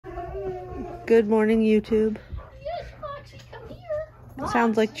Good morning, YouTube. Yes, Moxie, come here.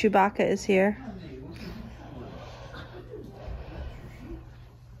 Sounds like Chewbacca is here.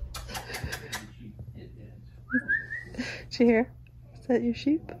 Did you hear? Is that your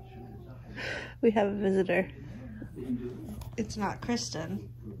sheep? We have a visitor. It's not Kristen,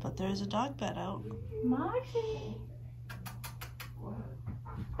 but there's a dog bed out. Moxie.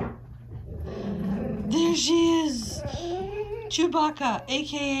 There she is! Chewbacca,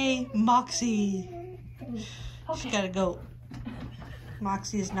 aka Moxie. Okay. She gotta go.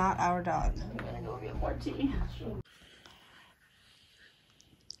 Moxie is not our dog. I'm gonna go get more tea.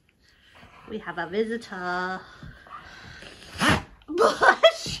 We have a visitor.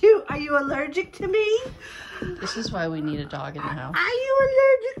 Bless you! Are you allergic to me? This is why we need a dog in the house. Are you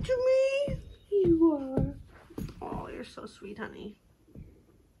allergic to me? You are. Oh, you're so sweet, honey.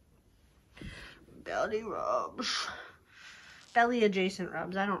 Belly rubs. Belly adjacent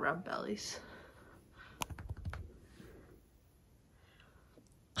rubs. I don't rub bellies.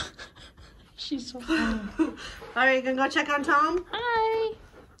 She's so funny. Alright, you gonna go check on Tom? Hi.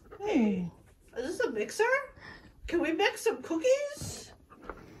 Hey. Is this a mixer? Can we mix some cookies?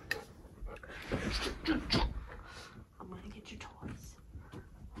 I'm gonna get your toys.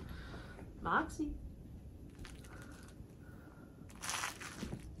 Moxie.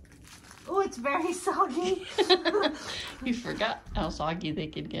 Oh, it's very soggy. You forgot how soggy they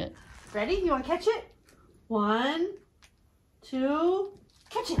could get. Ready? You want to catch it? 1, 2,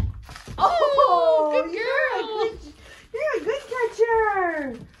 catch it. Oh, good girl. You're a good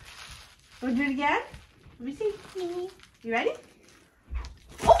catcher. Want to do it again? Let me see. You ready?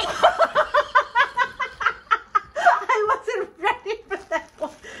 Oh. I wasn't ready for that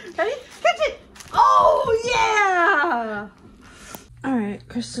one. Ready? Catch it. Oh, yeah. All right,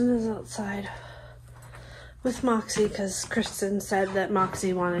 Kristen is outside with Moxie because Kristen said that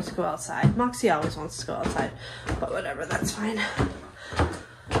Moxie wanted to go outside. Moxie always wants to go outside, but whatever, that's fine.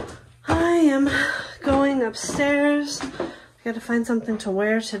 I am going upstairs. I gotta find something to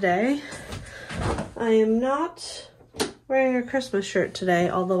wear today. I am not wearing a Christmas shirt today,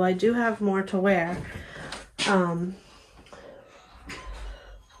 although I do have more to wear. But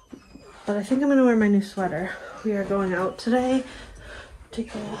I think I'm gonna wear my new sweater. We are going out today.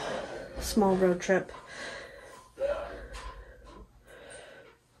 Take a small road trip.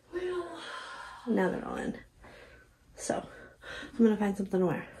 Now they're all in. So, I'm gonna find something to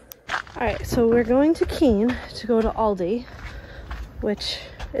wear. Alright, so we're going to Keene to go to Aldi, which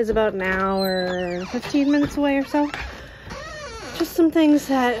is about an hour and 15 minutes away or so. Just some things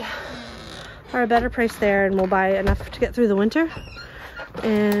that are a better price there and we'll buy enough to get through the winter.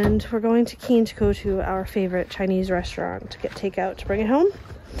 And we're going to Keene to go to our favorite Chinese restaurant to get takeout to bring it home.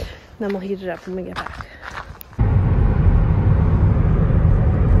 And then we'll heat it up when we get back.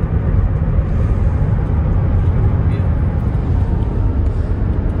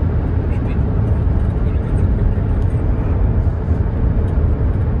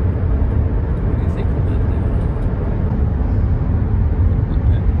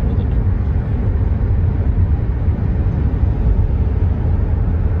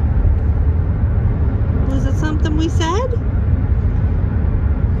 We said?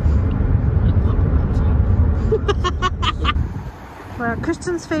 We're at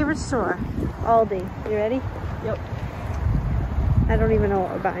Kristen's favorite store, Aldi. You ready? Yep. I don't even know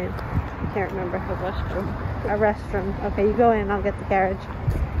what we're buying. Can't remember. A restroom. A restroom. Okay, you go in. I'll get the carriage.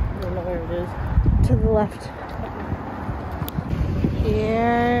 I don't know where it is. To the left.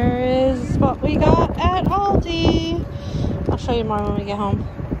 Here is what we got at Aldi. I'll show you more when we get home.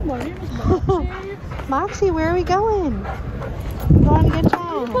 My name is Moxie. Moxie, where are we going? We're going to get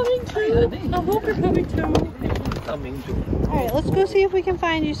down. Coming too. I hope you're coming too. Coming too. Alright, let's go see if we can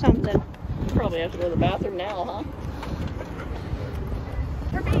find you something. Probably have to go to the bathroom now, huh?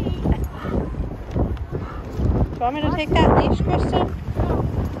 For me. Do you want me to take that leash, Kristen?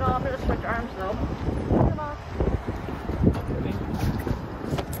 No, I'm going to switch arms though. Come on.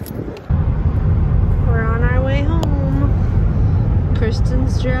 We're on our way home.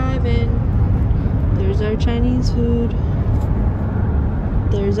 Kristen's driving. There's our Chinese food.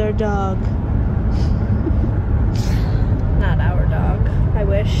 There's our dog. Not our dog. I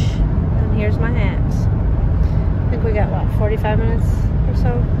wish. And here's my hands. I think we got, what, 45 minutes or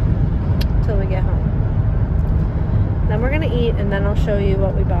so till we get home. Then we're gonna eat and then I'll show you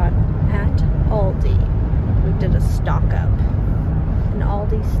what we bought at Aldi. We did a stock up. An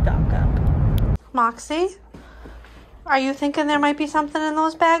Aldi stock up. Moxie, are you thinking there might be something in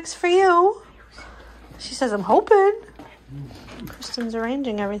those bags for you? She says, I'm hoping. Kristen's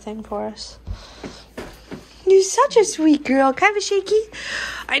arranging everything for us. You're such a sweet girl. Can I have a shaky?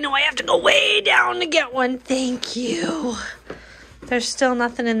 I know I have to go way down to get one. Thank you. There's still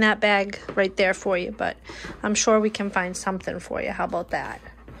nothing in that bag right there for you, but I'm sure we can find something for you. How about that?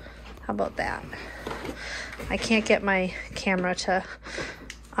 How about that? I can't get my camera to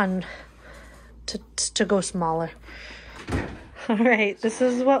go smaller. All right, this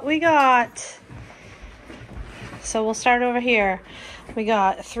is what we got. So we'll start over here. We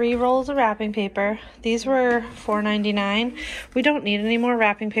got 3 rolls of wrapping paper. These were $4.99. We don't need any more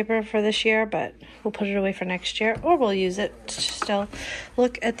wrapping paper for this year, but we'll put it away for next year, or we'll use it still.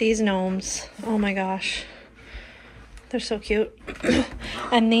 Look at these gnomes. Oh my gosh. They're so cute.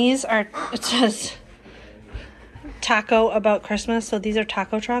 And these are, it says taco about Christmas, so these are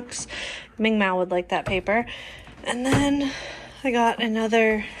taco trucks. Ming Mao would like that paper. And then I got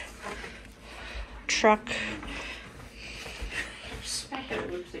another truck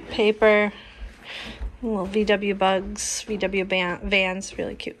paper, little VW bugs, VW vans,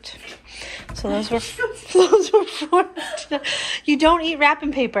 really cute. So those were 4. You don't eat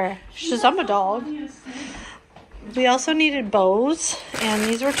wrapping paper. Just I'm a dog. We also needed bows, and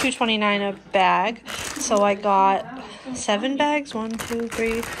these were $2.29 a bag. So I got 7 bags. 1, 2,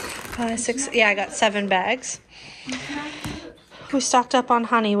 3, 5, 6. Yeah, I got 7 bags. We stocked up on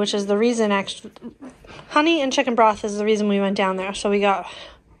honey, which is the reason actually. Honey and chicken broth is the reason we went down there. So we got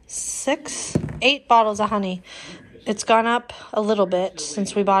 8 bottles of honey. It's gone up a little bit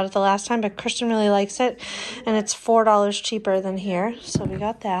since we bought it the last time, but Kristen really likes it, and it's $4 cheaper than here. So we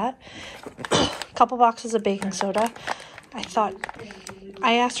got that. A couple boxes of baking soda.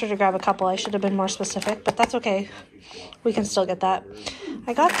 I asked her to grab a couple. I should have been more specific, but that's okay. We can still get that.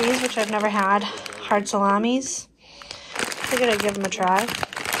 I got these, which I've never had. Hard salamis. Figured I'd give them a try.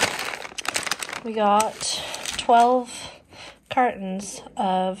 We got 12 cartons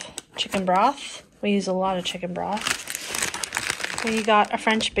of chicken broth. We use a lot of chicken broth. We got a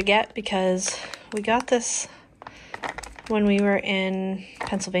French baguette because we got this when we were in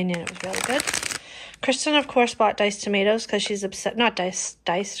Pennsylvania, and it was really good. Kristen, of course, bought diced tomatoes because she's obsessed. Not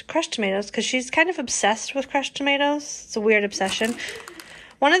diced, crushed tomatoes, because she's kind of obsessed with crushed tomatoes. It's a weird obsession.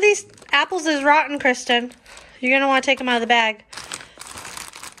 One of these apples is rotten, Kristen. You're going to want to take them out of the bag.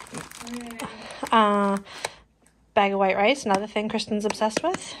 Bag of white rice, another thing Kristen's obsessed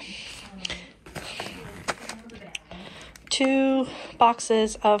with. 2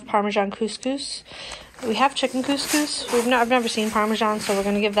 boxes of Parmesan couscous. We have chicken couscous. I've never seen Parmesan, so we're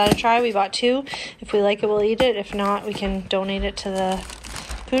going to give that a try. We bought 2. If we like it, we'll eat it. If not, we can donate it to the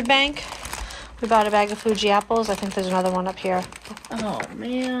food bank. We bought a bag of Fuji apples. I think there's another one up here. Oh,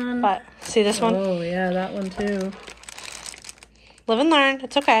 man. But, see this one? Oh, yeah, that one too. Live and learn.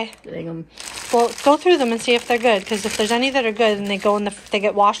 It's okay. Dig 'em. Well, go through them and see if they're good, because if there's any that are good and they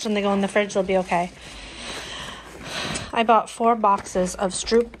get washed and they go in the fridge, they'll be okay. I bought 4 boxes of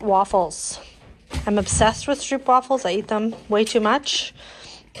Stroop waffles. I'm obsessed with Stroop waffles. I eat them way too much.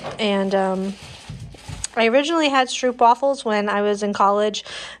 And I originally had Stroop waffles when I was in college,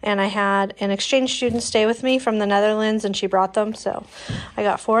 and I had an exchange student stay with me from the Netherlands, and she brought them. So I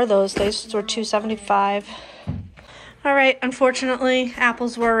got 4 of those. These were $2.75. All right, unfortunately,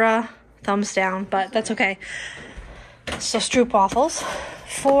 apples were thumbs down, but that's okay. So Stroop waffles.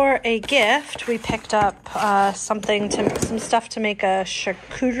 For a gift, we picked up some stuff to make a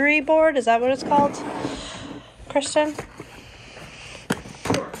charcuterie board. Is that what it's called, Kristen?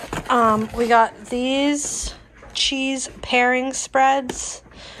 We got these cheese pairing spreads.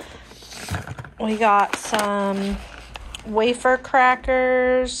 We got some wafer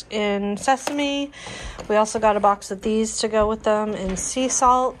crackers in sesame. We also got a box of these to go with them in sea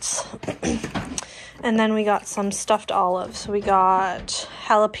salt. And then we got some stuffed olives. We got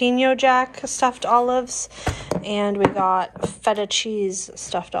jalapeno jack stuffed olives, and we got feta cheese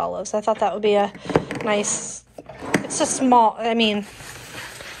stuffed olives. I thought that would be a nice, it's a small, I mean,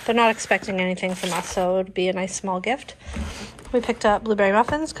 they're not expecting anything from us, so it would be a nice small gift. We picked up blueberry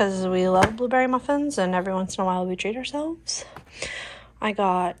muffins because we love blueberry muffins, and every once in a while we treat ourselves. I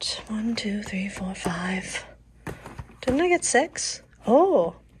got 1, 2, 3, 4, 5. Didn't I get 6?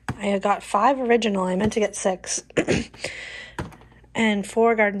 Oh, I got 5 original. I meant to get 6. And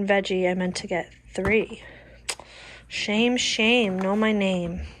 4 garden veggie. I meant to get 3. Shame, shame. Know my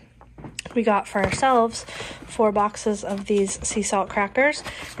name. We got for ourselves 4 boxes of these sea salt crackers,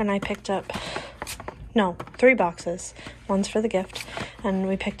 and I picked up 3 boxes. One's for the gift, and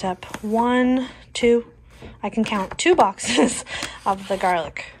we picked up 1, 2, I can count 2 boxes of the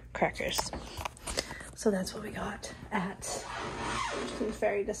garlic crackers. So that's what we got at. She's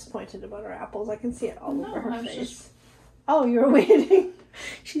very disappointed about her apples. I can see it all over her face. Oh, you were waiting.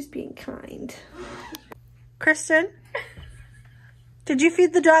 She's being kind. Kristen? Did you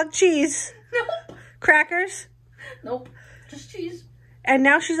feed the dog cheese? Nope. Crackers? Nope. Just cheese. And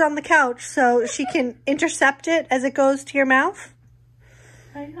now she's on the couch so she can intercept it as it goes to your mouth?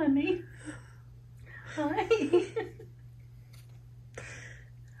 Hi, honey. Hi.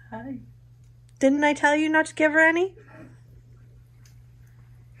 Hi. Didn't I tell you not to give her any?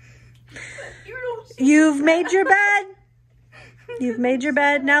 You've made your bed. You've made your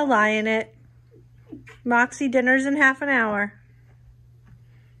bed. Now lie in it. Moxie, dinner's in half an hour.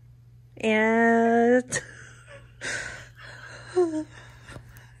 And...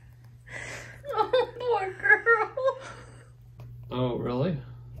 Oh, poor girl. Oh, really?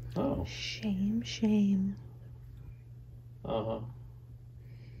 Oh. Shame, shame. Uh-huh.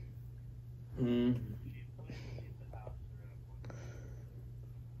 Hmm.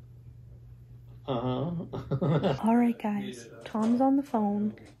 Uh-huh. All right, guys. Tom's on the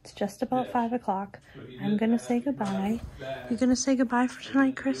phone. It's just about 5 o'clock. I'm going to say goodbye. You going to say goodbye for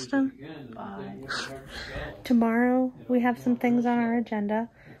tonight, Kristen? Bye. Tomorrow, we have some things on our agenda.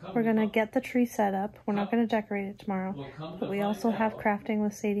 We're going to get the tree set up. We're not going to decorate it tomorrow. But we also have crafting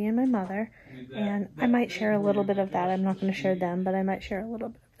with Sadie and my mother. And I might share a little bit of that. I'm not going to share them, but I might share a little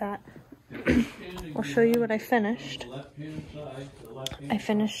bit of that. I'll show you what I finished. I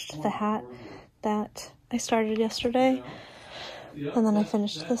finished the hat that I started yesterday. And then I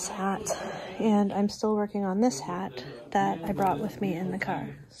finished this hat. And I'm still working on this hat that I brought with me in the car.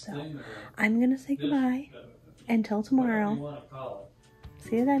 So I'm going to say goodbye until tomorrow.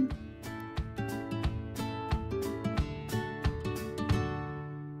 See you then.